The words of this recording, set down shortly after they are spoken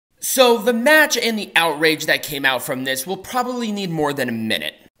So the match and the outrage that came out from this will probably need more than a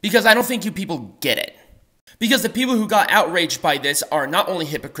minute, because I don't think you people get it. Because the people who got outraged by this are not only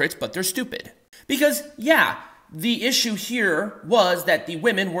hypocrites, but they're stupid. Because, yeah, the issue here was that the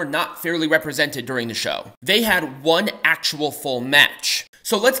women were not fairly represented during the show. They had one actual full match.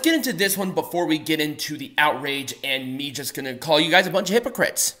 So let's get into this one before we get into the outrage and me just gonna call you guys a bunch of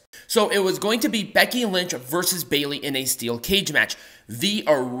hypocrites. So it was going to be Becky Lynch versus Bayley in a steel cage match. The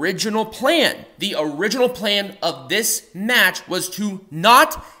original plan of this match was to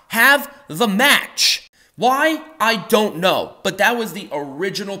not have the match. Why? I don't know, but that was the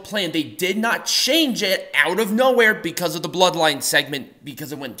original plan. They did not change it out of nowhere because of the Bloodline segment,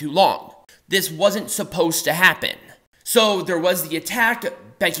 because it went too long. This wasn't supposed to happen. So there was the attack,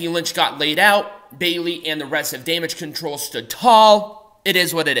 Becky Lynch got laid out, Bayley and the rest of Damage Control stood tall. It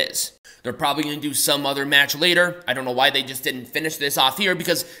is what it is. They're probably going to do some other match later. I don't know why they just didn't finish this off here,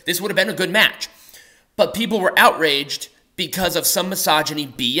 because this would have been a good match. But people were outraged because of some misogyny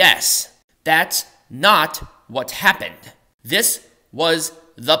BS. That's not what happened. This was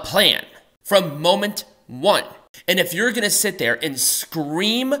the plan from moment one. And if you're going to sit there and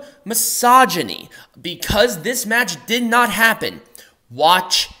scream misogyny because this match did not happen,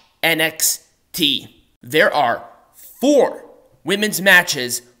 watch NXT. There are 4 women's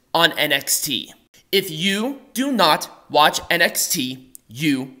matches on NXT. If you do not watch NXT,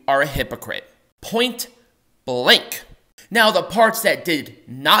 you are a hypocrite. Point blank. Now, the parts that did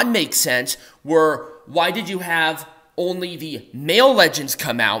not make sense were, why did you have only the male legends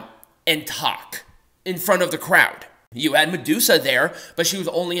come out and talk in front of the crowd? You had Medusa there, but she was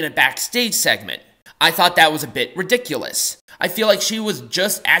only in a backstage segment. I thought that was a bit ridiculous. I feel like she was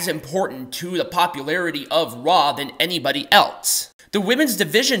just as important to the popularity of Raw than anybody else. The women's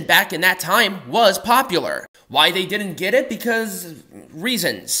division back in that time was popular. Why they didn't get it? Because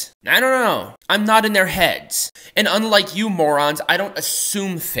reasons. I don't know. I'm not in their heads. And unlike you morons, I don't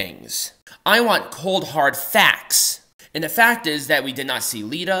assume things. I want cold hard facts. And the fact is that we did not see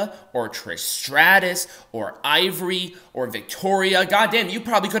Lita, or Trish Stratus, or Ivory, or Victoria. Goddamn, you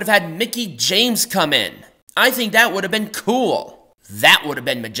probably could have had Mickie James come in. I think that would have been cool. That would have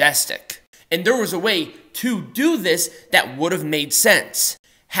been majestic. And there was a way to do this that would have made sense.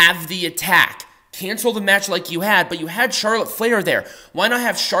 Have the attack. Cancel the match like you had, but you had Charlotte Flair there. Why not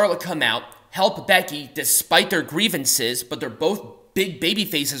have Charlotte come out, help Becky despite their grievances, but they're both big baby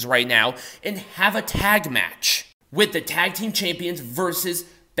faces right now, and have a tag match with the tag team champions versus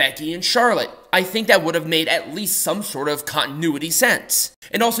Becky and Charlotte. I think that would have made at least some sort of continuity sense.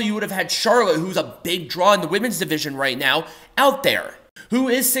 And also you would have had Charlotte, who's a big draw in the women's division right now, out there, who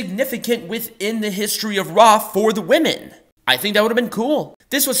is significant within the history of Raw for the women. I think that would have been cool.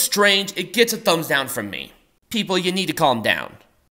 This was strange. It gets a thumbs down from me. People, you need to calm down.